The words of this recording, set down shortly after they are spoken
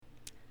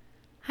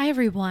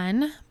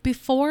everyone.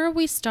 Before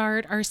we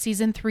start our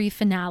season 3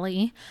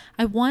 finale,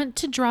 I want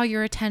to draw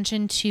your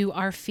attention to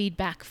our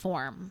feedback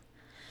form.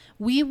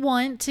 We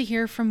want to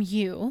hear from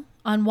you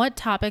on what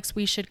topics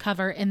we should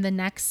cover in the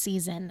next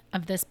season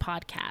of this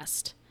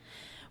podcast.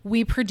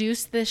 We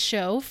produce this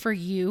show for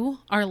you,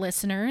 our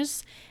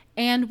listeners,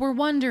 and we're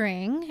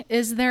wondering,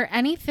 is there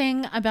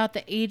anything about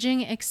the aging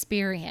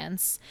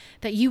experience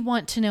that you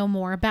want to know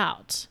more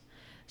about?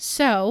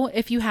 So,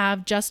 if you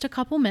have just a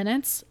couple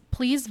minutes,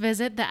 please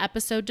visit the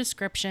episode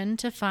description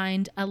to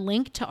find a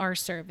link to our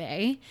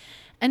survey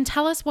and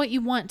tell us what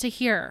you want to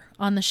hear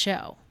on the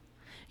show.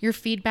 Your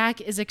feedback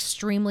is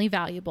extremely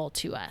valuable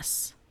to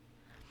us.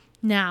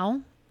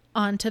 Now,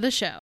 on to the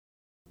show.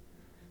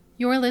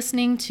 You're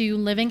listening to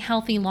Living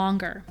Healthy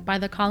Longer by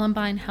the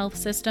Columbine Health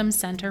System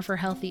Center for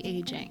Healthy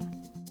Aging.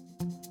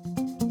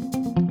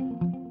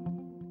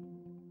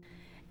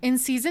 In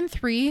season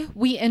 3,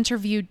 we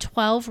interviewed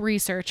 12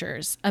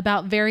 researchers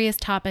about various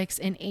topics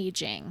in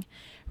aging,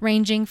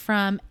 ranging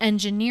from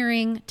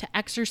engineering to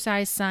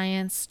exercise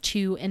science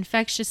to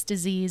infectious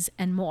disease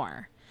and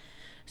more.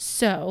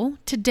 So,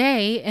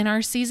 today in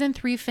our season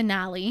 3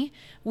 finale,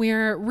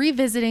 we're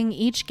revisiting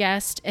each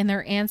guest and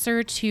their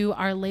answer to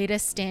our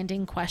latest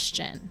standing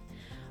question.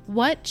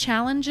 What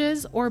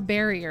challenges or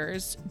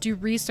barriers do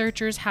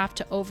researchers have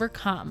to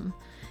overcome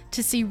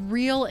to see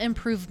real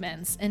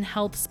improvements in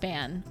health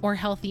span or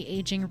healthy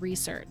aging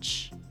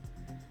research?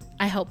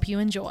 I hope you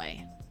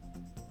enjoy.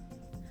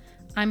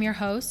 I'm your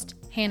host,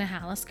 Hannah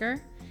Hallisker,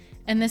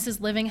 and this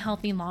is Living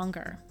Healthy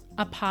Longer,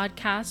 a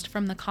podcast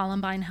from the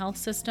Columbine Health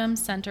System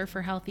Center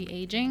for Healthy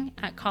Aging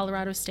at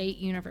Colorado State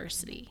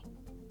University.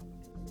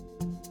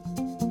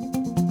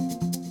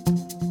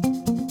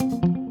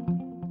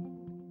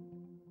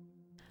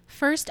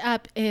 First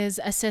up is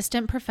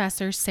Assistant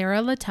Professor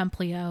Sarah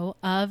LaTemplio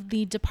of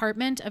the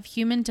Department of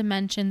Human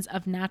Dimensions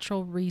of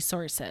Natural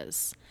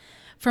Resources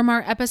from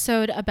our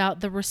episode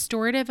about the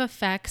restorative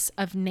effects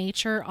of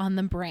nature on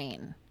the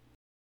brain.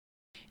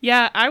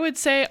 Yeah, I would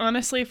say,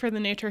 honestly, for the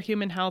nature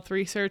human health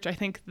research, I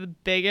think the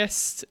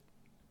biggest,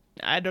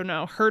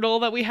 hurdle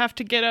that we have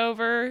to get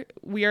over,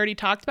 we already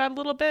talked about a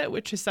little bit,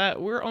 which is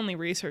that we're only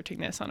researching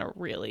this on a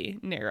really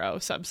narrow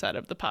subset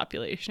of the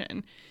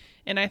population.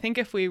 And I think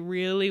if we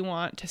really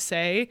want to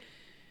say,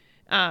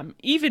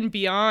 even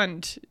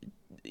beyond,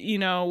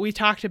 we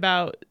talked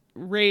about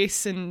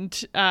race and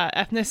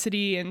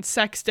ethnicity and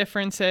sex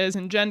differences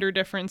and gender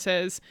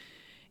differences,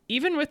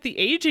 even with the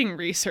aging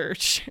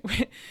research,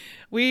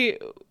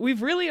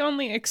 we've really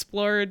only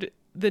explored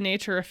the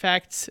nature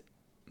effects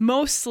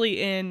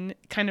mostly in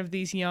kind of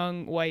these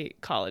young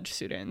white college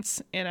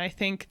students. And I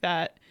think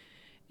that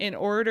in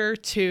order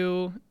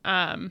to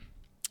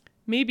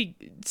maybe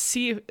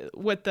see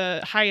what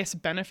the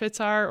highest benefits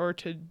are or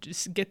to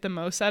just get the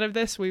most out of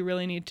this, we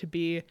really need to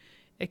be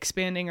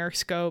expanding our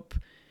scope,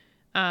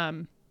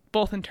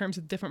 both in terms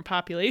of different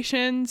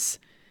populations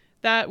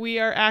that we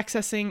are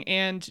accessing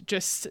and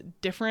just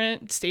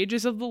different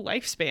stages of the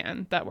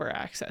lifespan that we're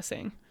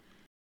accessing.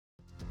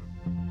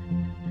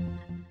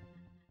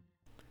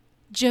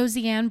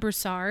 Josiane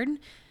Broussard,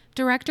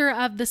 Director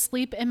of the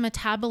Sleep and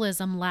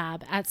Metabolism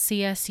Lab at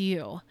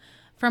CSU,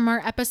 from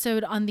our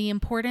episode on the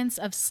importance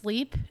of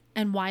sleep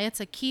and why it's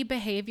a key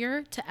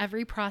behavior to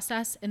every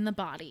process in the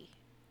body.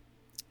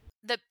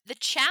 The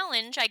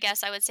challenge, I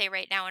guess I would say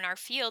right now in our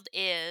field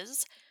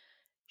is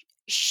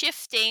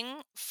shifting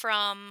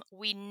from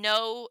we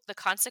know the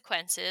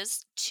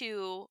consequences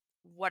to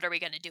what are we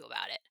going to do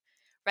about it,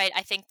 right?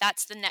 I think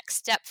that's the next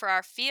step for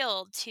our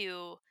field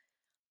to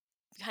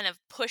kind of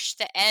push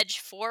the edge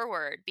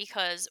forward,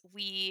 because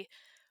we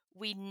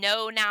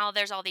know now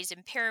there's all these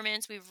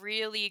impairments. We've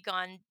really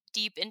gone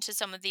deep into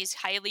some of these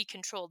highly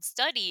controlled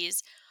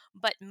studies,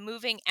 but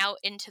moving out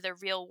into the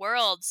real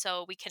world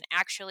so we can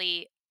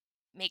actually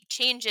make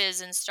changes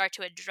and start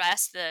to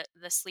address the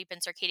sleep and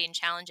circadian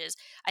challenges.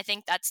 I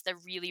think that's the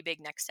really big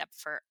next step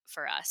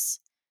for us.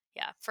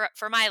 Yeah,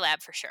 for my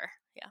lab for sure.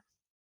 Yeah.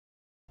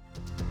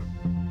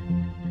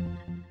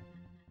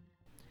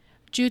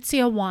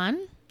 Jutsia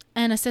Wan,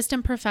 an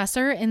assistant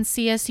professor in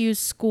CSU's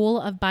School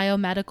of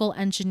Biomedical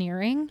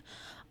Engineering,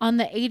 on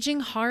the aging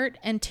heart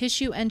and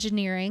tissue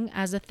engineering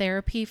as a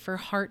therapy for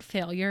heart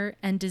failure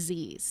and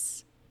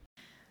disease.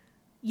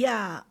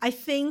 Yeah, I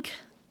think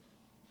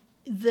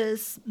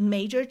this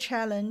major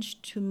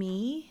challenge to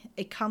me,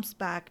 it comes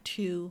back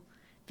to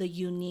the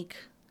unique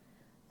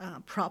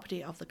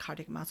property of the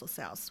cardiac muscle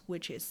cells,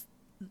 which is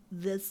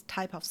this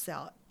type of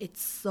cell.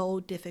 It's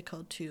so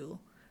difficult to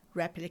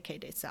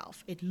replicate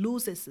itself. It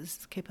loses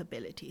its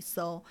capability.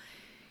 So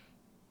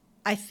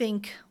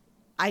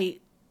I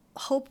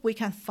hope we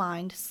can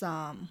find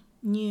some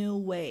new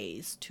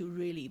ways to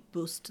really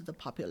boost the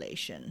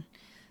population.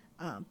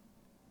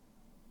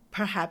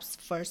 Perhaps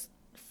first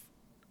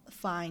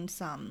find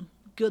some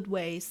good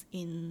ways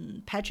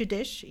in Petri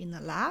dish in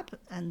the lab,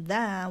 and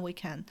then we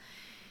can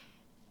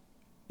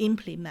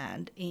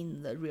implement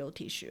in the real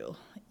tissue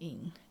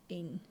in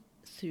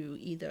through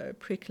either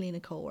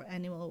preclinical or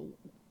animal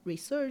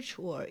research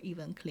or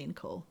even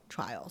clinical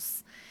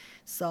trials.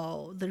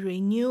 So the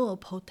renewal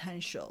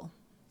potential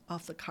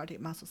of the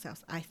cardiac muscle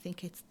cells, I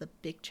think it's the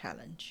big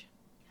challenge.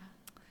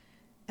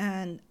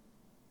 And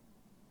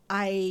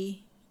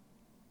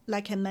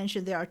like I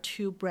mentioned, there are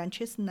two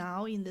branches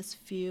now in this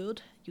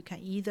field. You can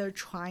either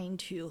trying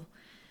to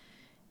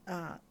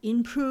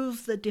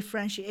improve the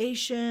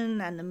differentiation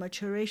and the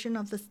maturation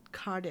of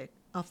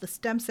the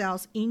stem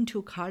cells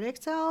into cardiac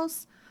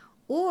cells,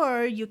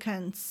 or you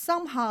can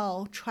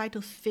somehow try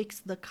to fix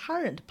the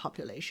current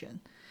population.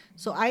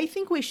 So I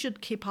think we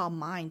should keep our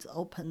minds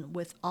open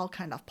with all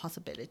kind of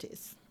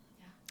possibilities.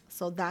 Yeah.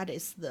 So that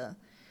is the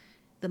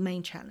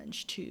main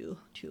challenge to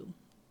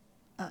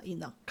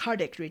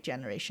cardiac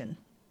regeneration.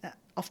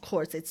 Of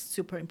course, it's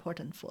super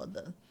important for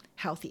the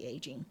healthy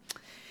aging.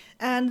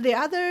 And the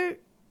other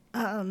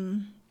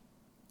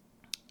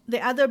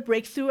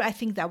breakthrough I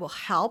think that will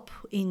help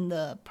in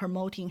the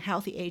promoting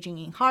healthy aging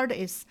in heart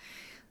is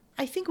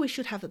I think we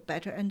should have a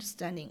better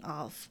understanding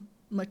of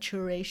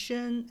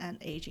maturation and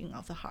aging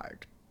of the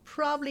heart,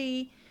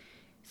 probably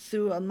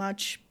through a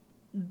much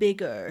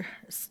bigger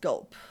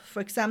scope. For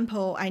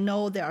example, I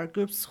know there are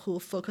groups who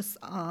focus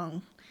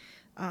on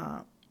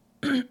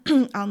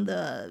on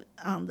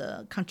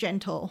the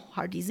congenital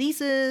heart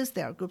diseases.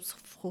 There are groups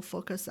who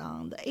focus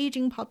on the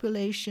aging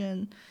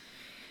population.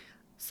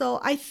 So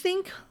I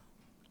think,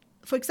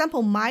 for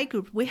example, my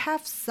group, we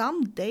have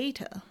some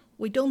data.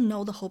 We don't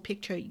know the whole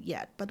picture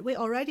yet, but we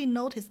already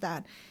noticed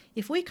that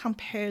if we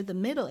compare the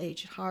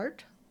middle-aged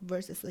heart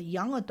versus the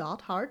young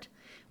adult heart,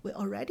 we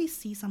already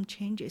see some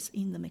changes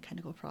in the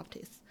mechanical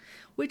properties,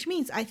 which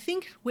means I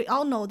think we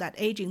all know that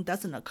aging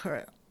doesn't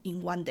occur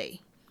in one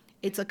day.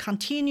 It's a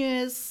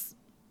continuous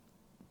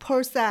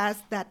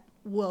process that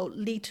will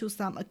lead to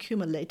some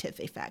accumulative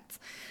effects.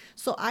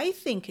 So I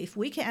think if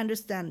we can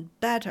understand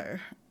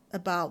better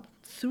about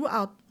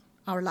throughout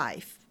our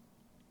life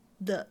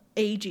the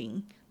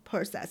aging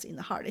process in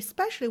the heart,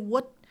 especially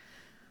what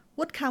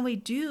can we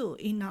do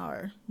in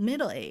our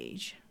middle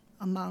age,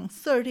 among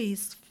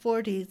 30s,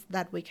 40s,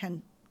 that we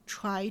can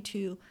try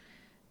to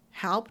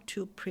help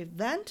to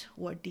prevent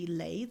or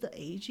delay the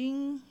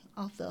aging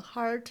of the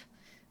heart,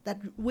 that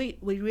we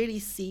really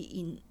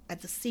see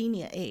at the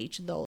senior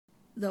age,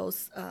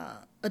 those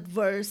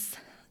adverse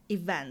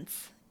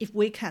events. If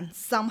we can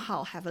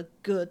somehow have a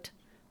good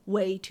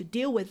way to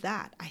deal with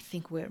that, I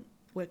think we're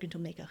going to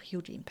make a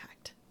huge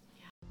impact.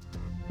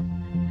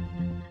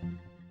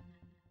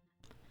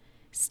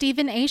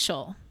 Stephen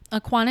Aschel,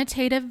 a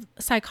quantitative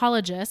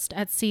psychologist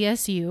at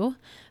CSU,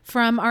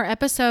 from our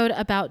episode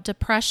about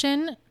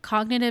depression,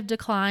 cognitive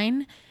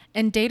decline,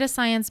 and data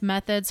science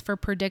methods for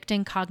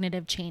predicting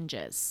cognitive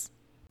changes.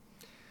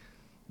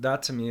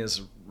 That to me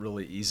is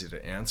really easy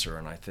to answer,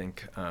 and I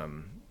think,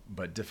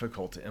 but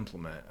difficult to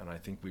implement. And I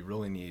think we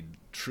really need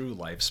true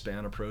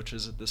lifespan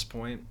approaches at this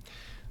point.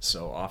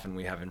 So often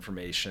we have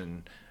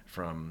information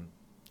from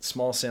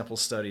small sample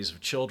studies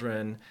of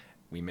children.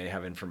 We may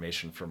have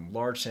information from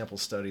large sample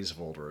studies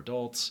of older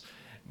adults,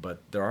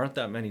 but there aren't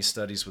that many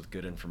studies with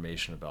good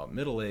information about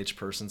middle-aged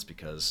persons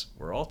because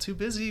we're all too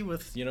busy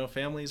with,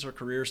 families or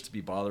careers to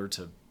be bothered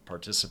to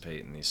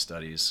participate in these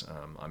studies.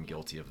 I'm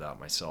guilty of that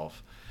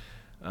myself.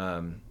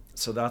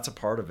 So that's a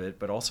part of it,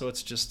 but also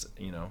it's just,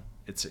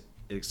 it's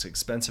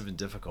expensive and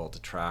difficult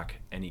to track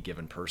any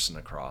given person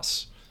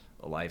across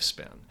a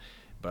lifespan.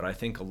 But I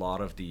think a lot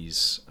of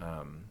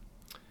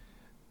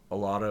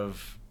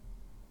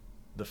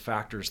the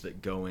factors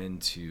that go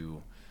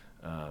into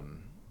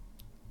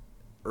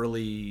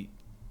early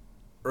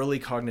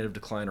cognitive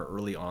decline or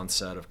early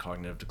onset of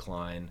cognitive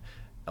decline,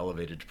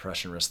 elevated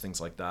depression risk,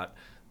 things like that,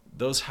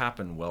 those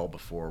happen well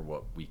before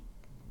what we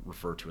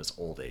refer to as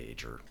old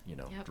age or,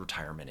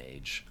 retirement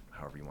age,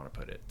 however you want to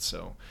put it.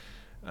 So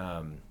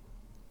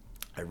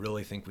I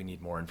really think we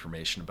need more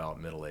information about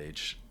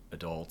middle-aged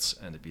adults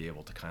and to be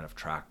able to kind of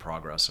track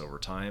progress over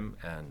time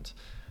and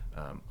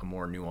a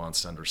more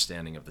nuanced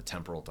understanding of the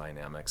temporal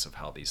dynamics of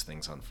how these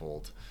things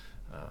unfold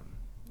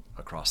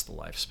across the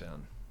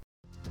lifespan.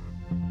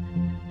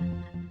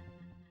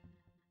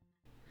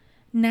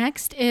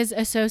 Next is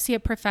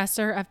Associate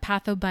Professor of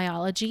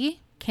Pathobiology,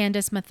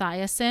 Candace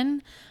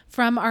Mathiasen,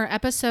 from our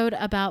episode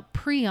about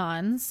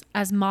prions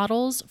as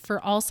models for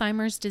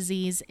Alzheimer's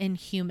disease in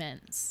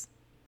humans.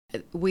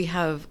 We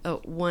have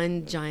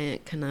one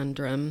giant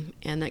conundrum,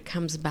 and that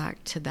comes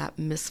back to that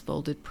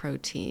misfolded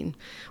protein,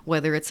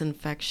 whether it's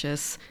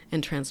infectious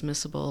and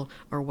transmissible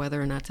or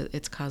whether or not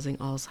it's causing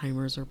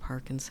Alzheimer's or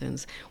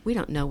Parkinson's. We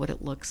don't know what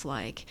it looks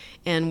like,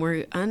 and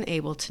we're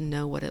unable to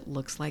know what it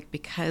looks like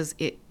because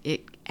it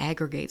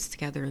aggregates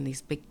together in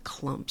these big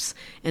clumps,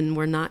 and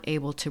we're not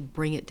able to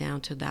bring it down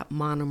to that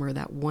monomer,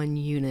 that one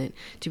unit,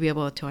 to be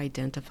able to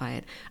identify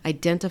it.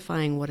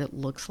 Identifying what it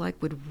looks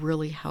like would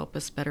really help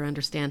us better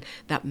understand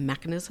that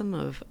mechanism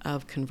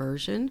of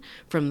conversion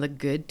from the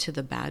good to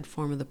the bad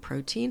form of the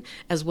protein,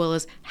 as well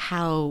as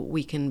how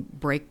we can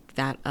break back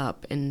that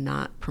up and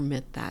not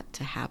permit that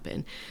to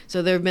happen.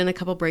 So there have been a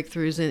couple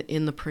breakthroughs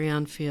in the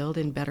prion field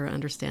in better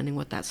understanding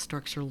what that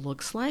structure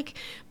looks like,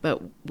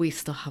 but we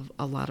still have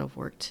a lot of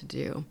work to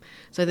do.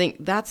 So I think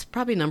that's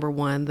probably number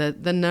one.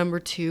 The number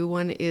two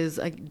one is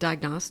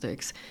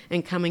diagnostics,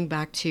 and coming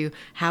back to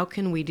how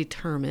can we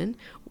determine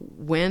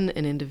when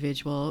an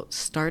individual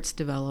starts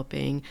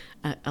developing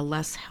a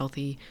less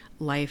healthy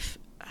life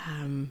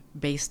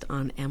based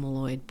on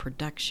amyloid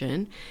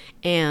production,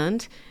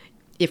 and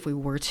if we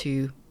were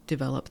to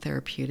develop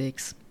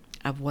therapeutics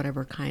of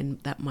whatever kind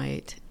that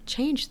might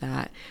change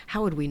that,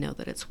 how would we know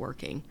that it's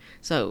working?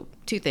 So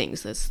two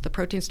things: that's the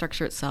protein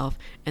structure itself,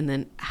 and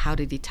then how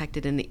to detect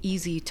it, and the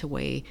easy to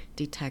way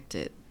detect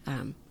it.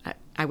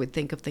 I would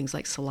think of things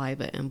like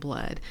saliva and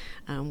blood,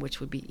 which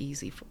would be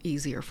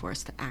easier for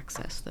us to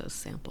access those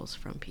samples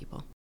from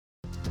people.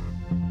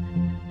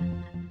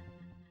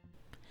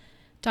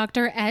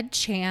 Dr. Ed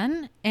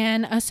Chan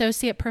and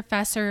Associate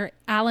Professor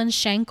Alan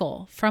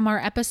Schenkel from our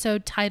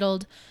episode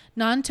titled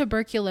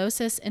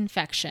Non-Tuberculosis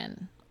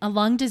Infection, a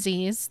lung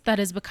disease that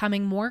is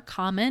becoming more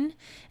common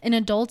in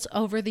adults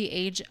over the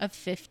age of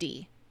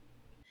 50.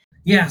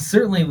 Yeah,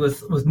 certainly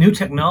with new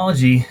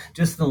technology,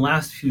 just in the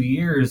last few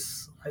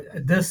years,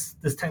 this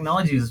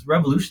technology has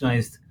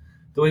revolutionized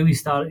the way we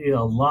study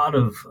a lot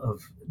of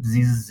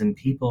diseases in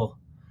people,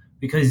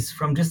 because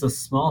from just a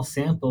small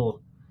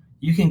sample,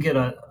 you can get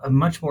a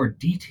much more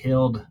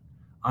detailed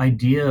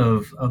idea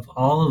of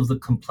all of the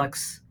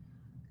complex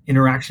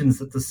interactions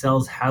that the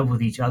cells have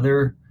with each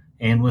other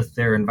and with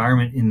their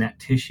environment in that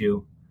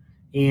tissue.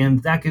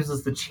 And that gives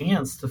us the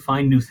chance to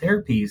find new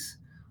therapies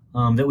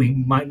that we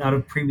might not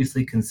have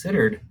previously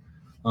considered,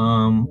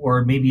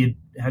 or maybe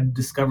had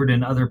discovered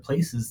in other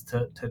places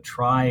to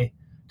try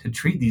to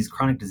treat these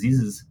chronic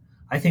diseases.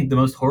 I think the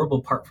most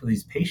horrible part for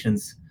these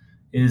patients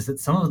is that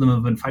some of them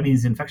have been fighting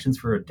these infections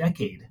for a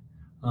decade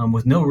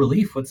with no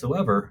relief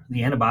whatsoever.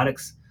 The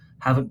antibiotics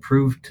haven't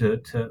proved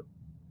to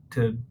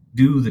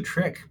do the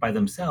trick by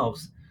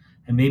themselves.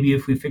 And maybe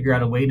if we figure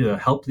out a way to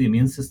help the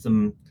immune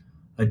system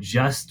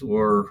adjust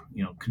or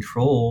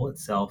control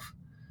itself,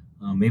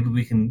 maybe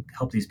we can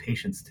help these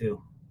patients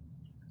too.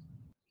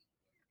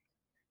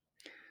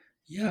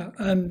 Yeah,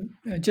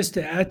 just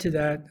to add to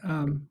that,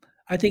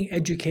 I think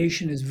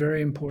education is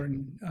very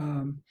important.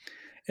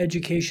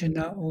 Education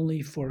not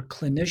only for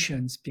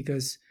clinicians,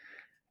 because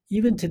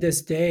even to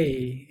this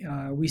day,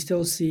 we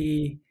still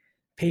see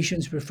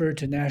patients referred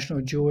to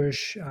National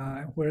Jewish,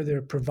 where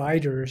their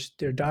providers,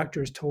 their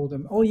doctors told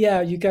them, "Oh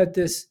yeah, you got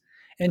this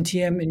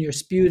NTM in your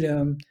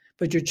sputum,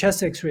 but your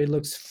chest X-ray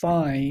looks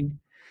fine."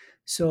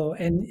 So,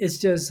 and it's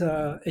just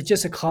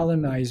a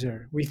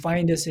colonizer. We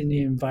find this in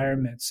the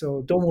environment,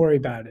 so don't worry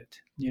about it.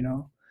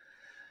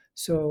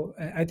 So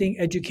I think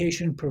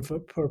education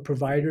for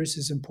providers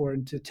is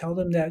important, to tell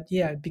them that,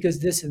 yeah, because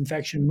this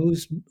infection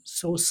moves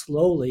so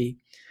slowly,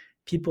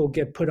 people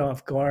get put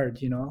off guard,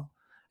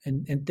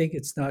 and think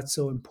it's not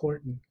so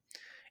important.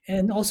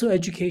 And also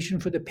education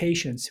for the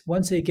patients.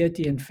 Once they get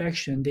the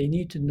infection, they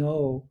need to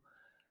know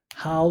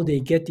how they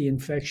get the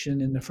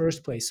infection in the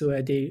first place so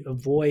that they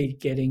avoid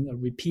getting a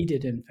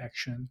repeated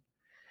infection.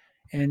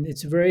 And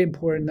it's very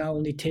important not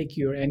only take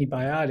your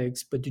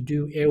antibiotics, but to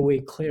do airway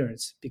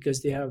clearance,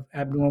 because they have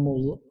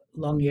abnormal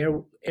lung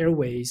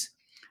airways.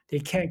 They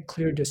can't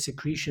clear the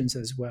secretions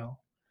as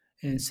well.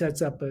 And it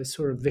sets up a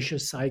sort of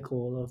vicious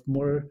cycle of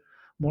more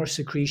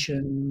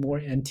secretion, more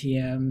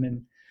NTM,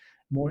 and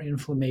more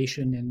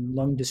inflammation and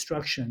lung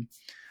destruction.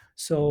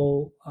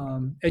 So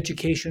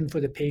education for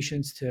the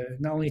patients to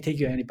not only take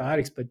your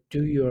antibiotics, but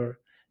do your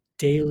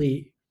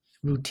daily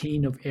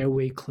routine of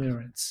airway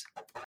clearance.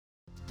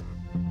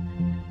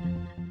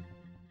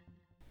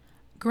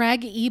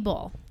 Greg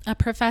Ebel, a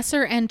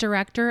professor and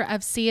director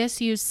of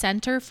CSU's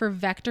Center for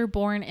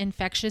Vector-Borne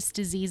Infectious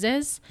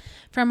Diseases,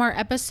 from our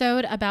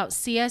episode about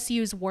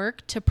CSU's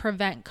work to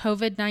prevent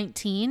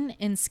COVID-19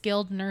 in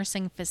skilled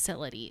nursing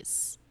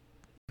facilities.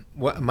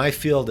 My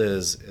field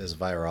is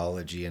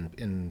virology, and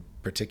in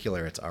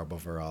particular, it's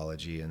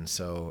arbovirology. And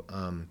so,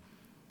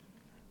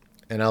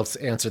 and I'll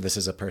answer this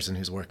as a person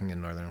who's working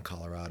in northern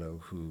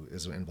Colorado who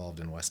is involved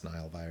in West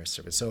Nile virus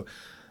service.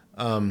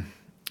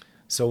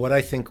 So what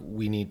I think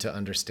we need to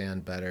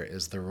understand better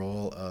is the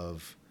role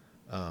of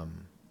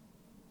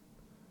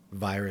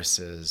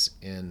viruses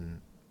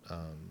in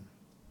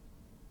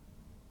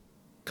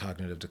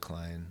cognitive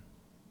decline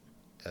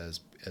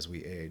as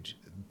we age.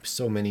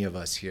 So many of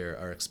us here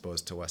are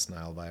exposed to West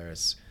Nile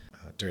virus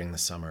during the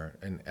summer,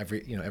 and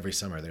every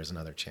summer there's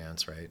another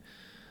chance, right?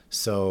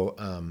 So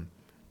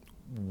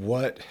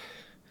what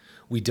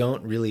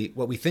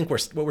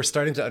we're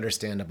starting to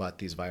understand about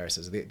these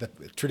viruses,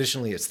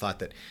 traditionally it's thought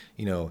that,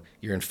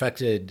 you're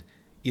infected,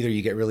 either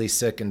you get really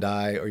sick and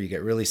die, or you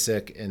get really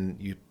sick and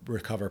you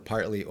recover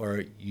partly,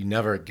 or you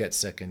never get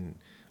sick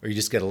or you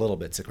just get a little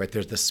bit sick, right?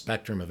 There's this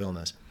spectrum of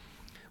illness.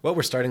 What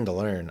we're starting to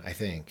learn, I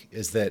think,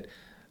 is that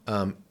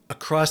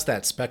across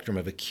that spectrum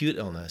of acute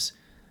illness,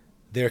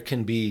 there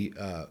can be,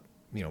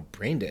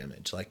 brain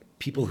damage, like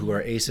people who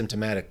are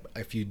asymptomatic.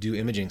 If you do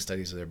imaging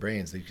studies of their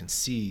brains, you can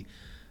see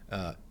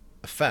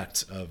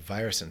effect of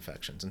virus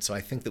infections. And so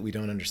I think that we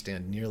don't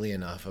understand nearly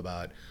enough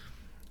about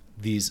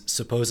these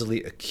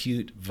supposedly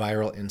acute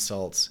viral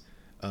insults,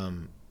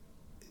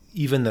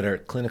 even that are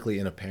clinically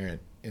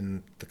inapparent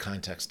in the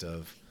context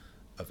of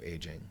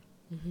aging.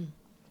 Mm-hmm.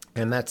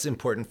 And that's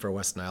important for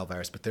West Nile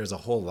virus, but there's a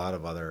whole lot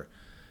of other,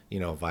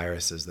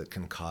 viruses that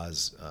can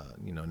cause,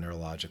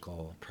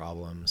 neurological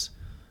problems.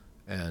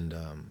 And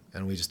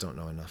we just don't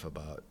know enough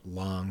about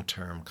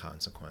long-term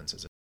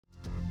consequences.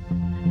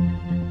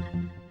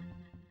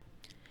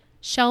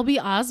 Shelby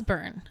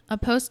Osborne, a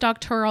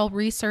postdoctoral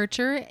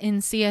researcher in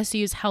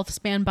CSU's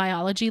HealthSpan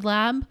Biology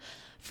Lab,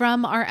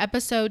 from our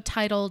episode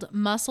titled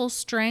Muscle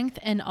Strength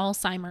and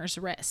Alzheimer's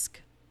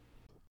Risk.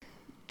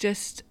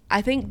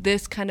 I think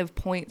this kind of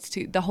points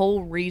to the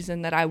whole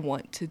reason that I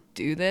want to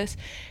do this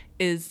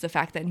is the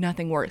fact that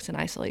nothing works in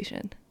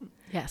isolation.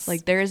 Yes.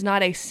 Like, there is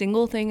not a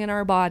single thing in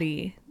our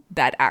body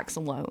that acts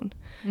alone.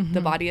 Mm-hmm.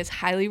 The body is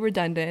highly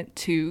redundant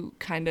to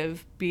kind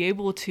of be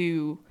able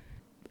to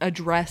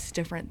address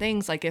different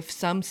things. Like, if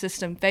some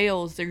system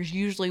fails, there's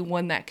usually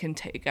one that can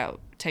take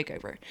over.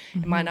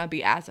 Mm-hmm. It might not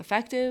be as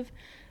effective,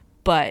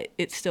 but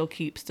it still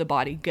keeps the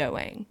body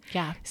going.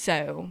 Yeah.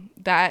 So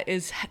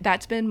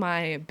that's been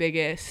my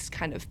biggest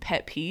kind of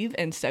pet peeve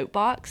and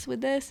soapbox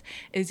with this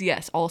is,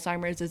 yes,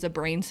 Alzheimer's is a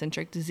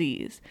brain-centric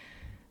disease,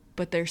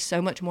 but there's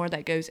so much more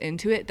that goes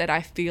into it that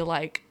I feel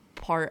like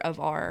part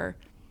of our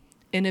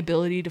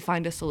inability to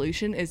find a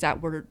solution is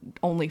that we're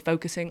only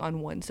focusing on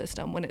one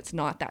system when it's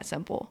not that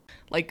simple.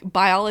 Like,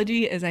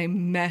 biology is a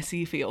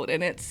messy field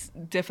and it's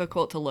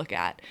difficult to look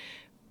at,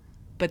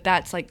 but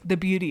that's like the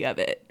beauty of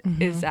it.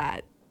 Mm-hmm. Is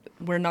that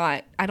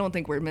I don't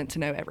think we're meant to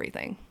know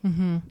everything.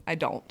 Mm-hmm. I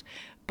don't,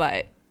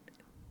 but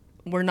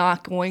we're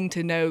not going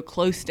to know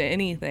close to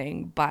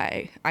anything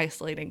by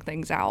isolating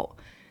things out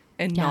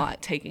and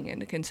not taking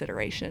into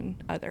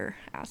consideration other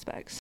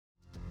aspects.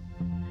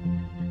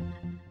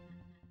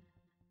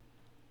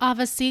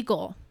 Ava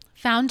Siegel,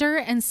 founder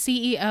and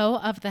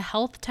CEO of the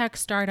health tech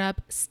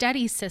startup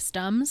Steady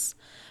Systems,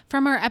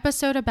 from our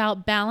episode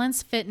about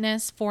balance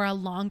fitness for a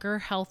longer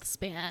health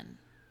span.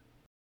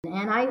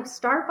 And I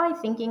start by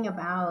thinking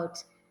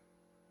about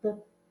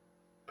the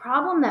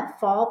problem that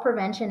fall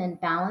prevention and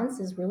balance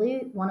is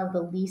really one of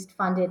the least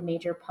funded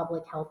major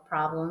public health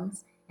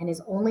problems and is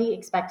only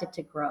expected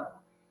to grow.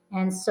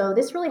 And so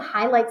this really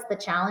highlights the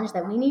challenge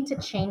that we need to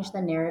change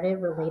the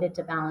narrative related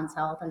to balance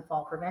health and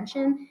fall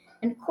prevention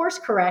and course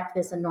correct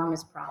this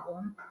enormous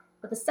problem.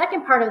 But the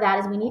second part of that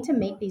is we need to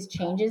make these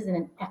changes in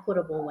an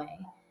equitable way.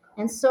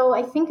 And so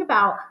I think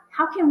about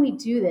how can we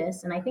do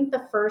this? And I think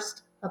the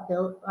first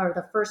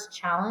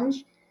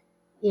challenge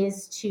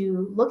is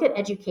to look at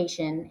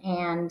education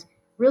and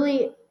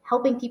really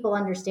helping people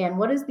understand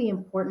what is the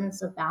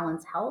importance of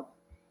balanced health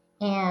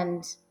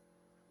and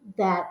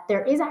that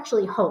there is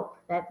actually hope,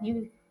 that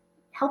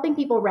helping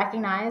people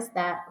recognize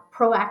that a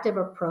proactive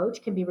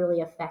approach can be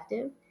really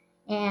effective,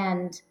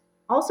 and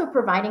also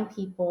providing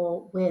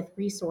people with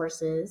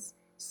resources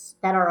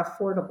that are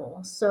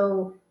affordable.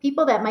 So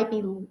people that might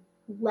be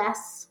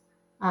less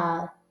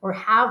or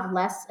have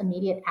less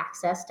immediate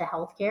access to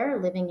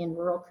healthcare living in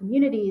rural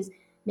communities,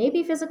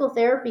 maybe physical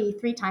therapy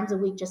 3 times a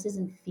week just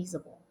isn't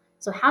feasible.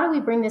 So how do we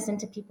bring this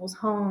into people's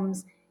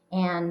homes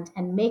and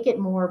make it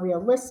more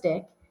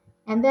realistic?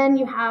 And then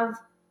you have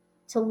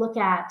to look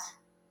at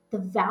the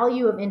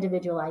value of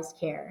individualized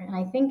care. And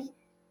I think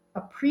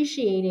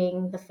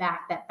appreciating the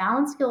fact that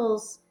balance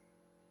skills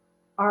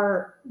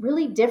are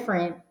really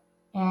different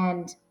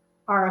and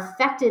are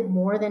affected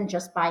more than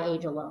just by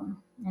age alone.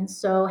 And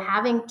so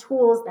having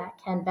tools that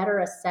can better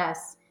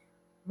assess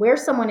where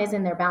someone is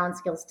in their balance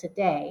skills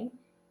today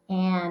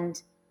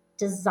and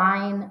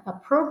design a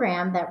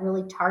program that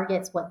really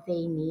targets what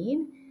they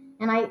need.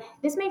 And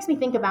this makes me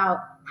think about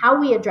how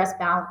we address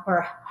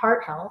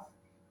heart health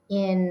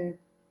in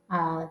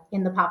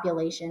the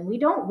population. We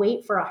don't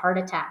wait for a heart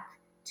attack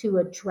to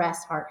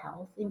address heart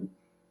health.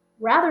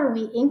 Rather,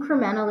 we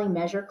incrementally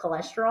measure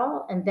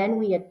cholesterol and then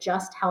we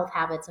adjust health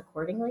habits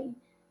accordingly.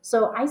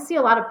 So I see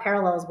a lot of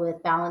parallels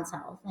with balance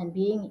health, and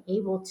being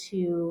able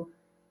to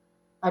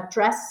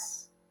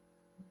address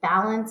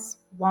balance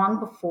long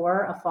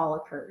before a fall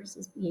occurs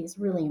is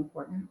really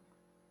important.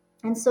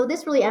 And so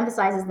this really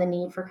emphasizes the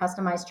need for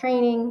customized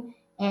training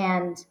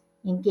and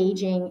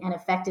engaging and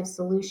effective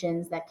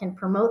solutions that can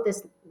promote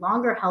this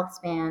longer health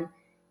span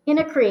in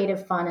a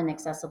creative, fun, and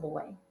accessible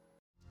way.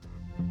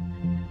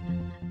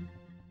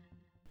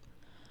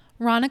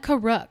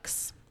 Ronica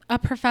Rooks, a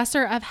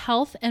professor of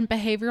health and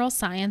behavioral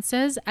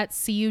sciences at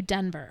CU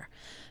Denver,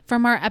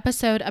 from our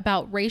episode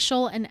about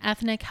racial and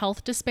ethnic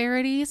health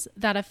disparities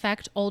that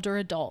affect older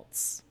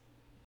adults.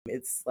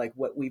 It's like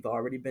what we've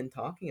already been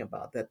talking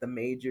about, that the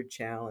major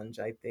challenge,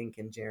 I think,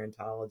 in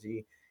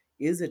gerontology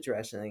is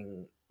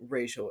addressing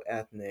racial,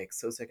 ethnic,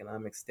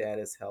 socioeconomic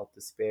status, health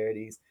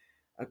disparities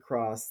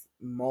across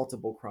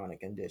multiple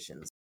chronic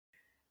conditions.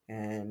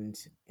 And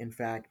in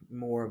fact,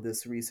 more of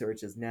this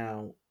research is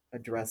now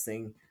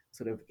addressing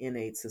sort of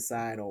innate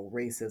societal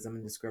racism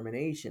and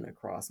discrimination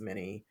across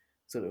many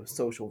sort of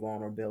social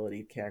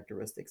vulnerability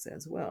characteristics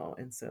as well.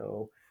 And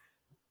so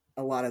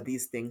a lot of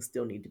these things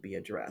still need to be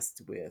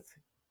addressed with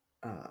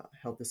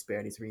health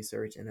disparities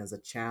research and as a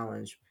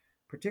challenge,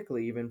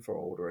 particularly even for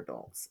older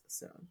adults.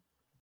 So.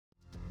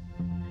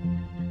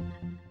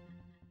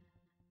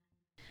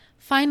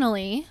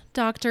 Finally,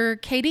 Dr.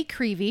 Katie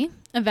Creevy,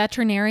 a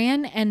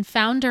veterinarian and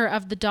founder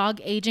of the Dog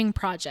Aging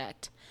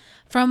Project,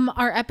 from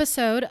our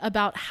episode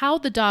about how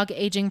the Dog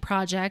Aging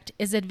Project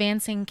is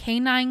advancing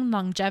canine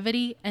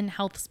longevity and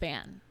health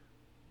span.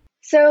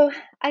 So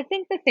I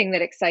think the thing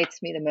that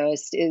excites me the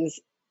most is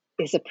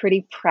a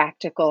pretty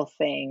practical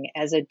thing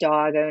as a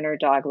dog owner,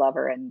 dog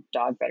lover, and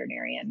dog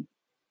veterinarian.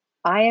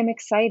 I am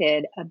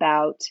excited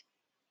about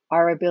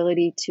our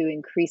ability to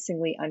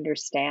increasingly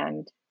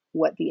understand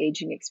what the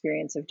aging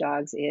experience of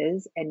dogs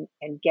is and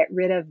get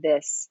rid of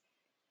this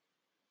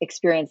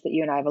experience that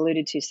you and I have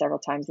alluded to several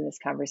times in this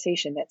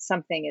conversation, that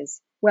something is,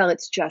 well,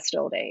 it's just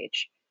old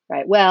age,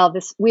 right? Well,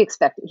 we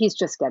expect he's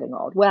just getting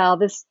old. Well,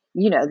 this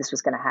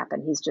was going to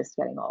happen. He's just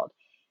getting old.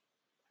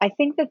 I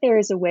think that there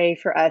is a way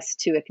for us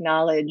to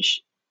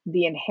acknowledge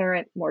the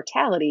inherent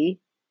mortality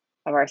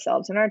of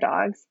ourselves and our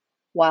dogs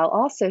while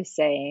also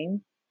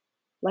saying,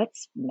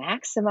 let's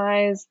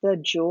maximize the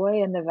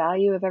joy and the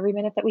value of every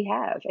minute that we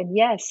have. And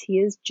yes, he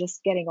is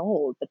just getting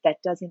old, but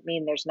that doesn't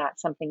mean there's not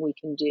something we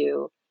can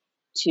do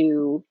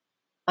to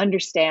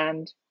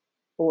understand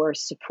or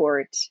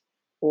support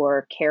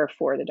or care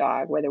for the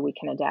dog, whether we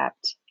can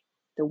adapt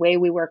the way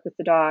we work with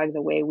the dog,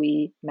 the way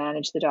we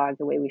manage the dog,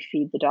 the way we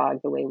feed the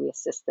dog, the way we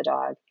assist the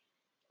dog,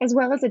 as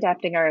well as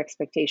adapting our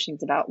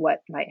expectations about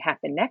what might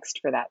happen next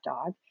for that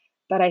dog.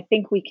 But I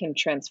think we can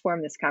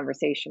transform this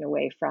conversation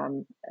away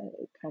from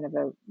kind of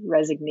a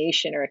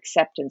resignation or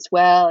acceptance.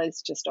 Well,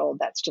 it's just old.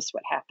 That's just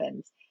what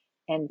happens.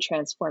 And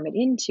transform it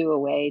into a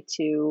way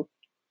to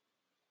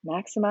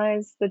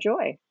maximize the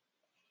joy.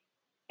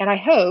 And I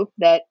hope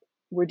that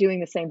we're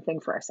doing the same thing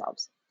for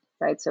ourselves,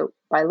 right? So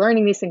by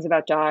learning these things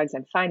about dogs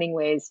and finding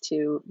ways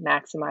to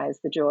maximize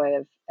the joy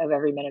of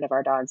every minute of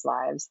our dogs'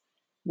 lives,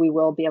 we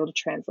will be able to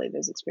translate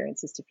those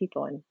experiences to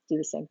people and do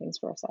the same things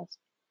for ourselves.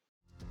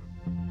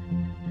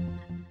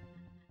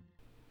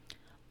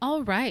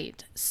 All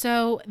right,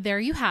 so there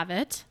you have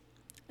it.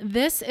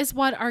 This is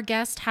what our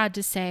guest had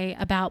to say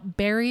about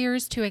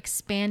barriers to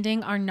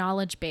expanding our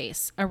knowledge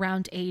base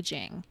around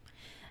aging.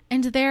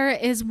 And there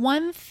is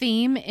one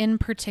theme in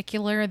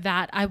particular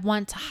that I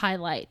want to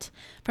highlight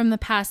from the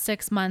past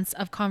 6 months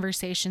of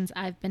conversations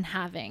I've been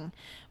having,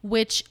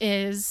 which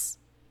is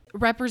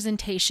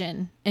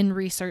representation in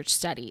research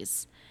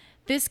studies.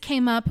 This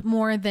came up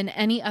more than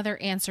any other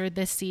answer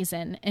this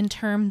season in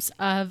terms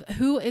of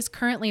who is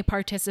currently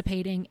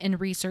participating in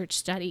research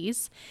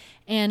studies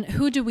and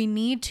who do we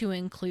need to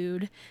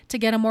include to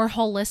get a more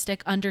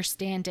holistic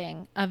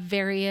understanding of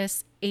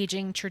various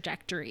aging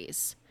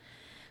trajectories.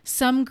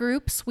 Some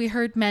groups we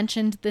heard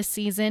mentioned this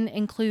season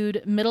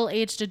include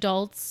middle-aged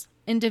adults,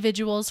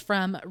 individuals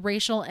from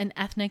racial and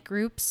ethnic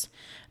groups,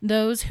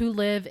 those who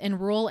live in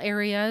rural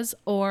areas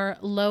or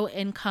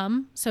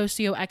low-income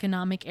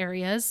socioeconomic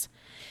areas,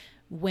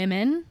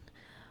 women,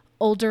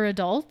 older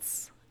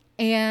adults,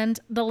 and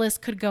the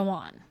list could go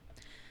on.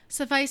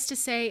 Suffice to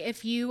say,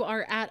 if you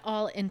are at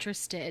all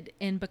interested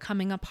in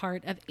becoming a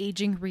part of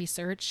aging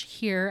research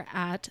here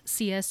at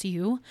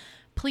CSU,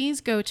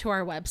 please go to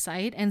our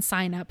website and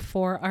sign up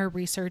for our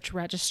research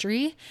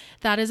registry.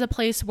 That is a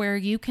place where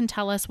you can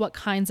tell us what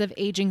kinds of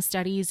aging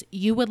studies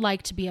you would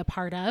like to be a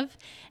part of.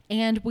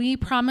 And we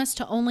promise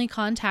to only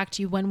contact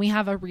you when we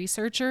have a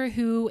researcher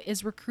who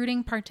is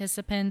recruiting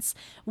participants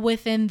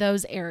within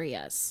those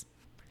areas.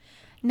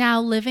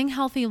 Now, Living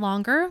Healthy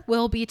Longer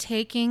will be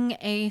taking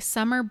a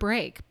summer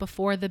break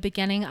before the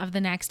beginning of the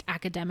next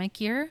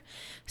academic year.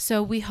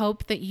 So we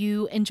hope that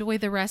you enjoy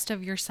the rest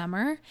of your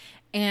summer.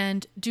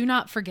 And do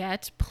not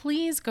forget,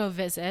 please go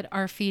visit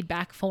our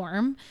feedback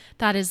form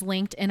that is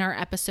linked in our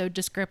episode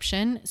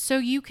description so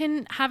you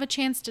can have a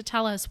chance to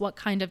tell us what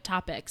kind of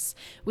topics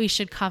we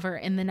should cover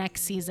in the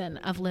next season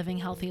of Living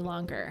Healthy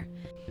Longer.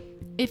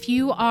 If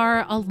you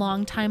are a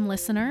longtime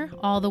listener,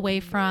 all the way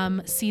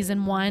from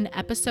season 1,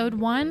 episode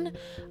 1,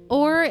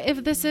 or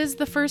if this is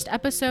the first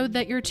episode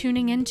that you're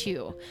tuning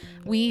into,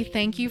 we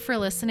thank you for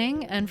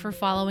listening and for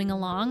following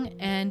along,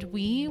 and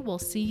we will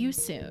see you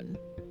soon.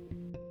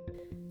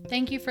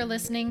 Thank you for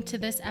listening to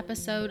this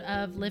episode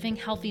of Living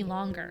Healthy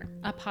Longer,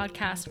 a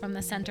podcast from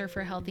the Center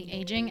for Healthy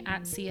Aging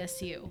at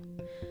CSU.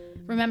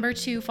 Remember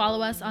to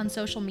follow us on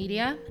social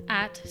media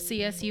at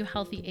CSU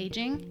Healthy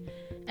Aging,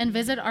 and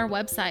visit our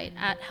website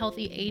at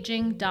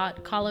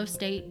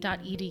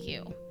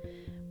healthyaging.colostate.edu.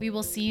 We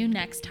will see you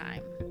next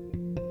time.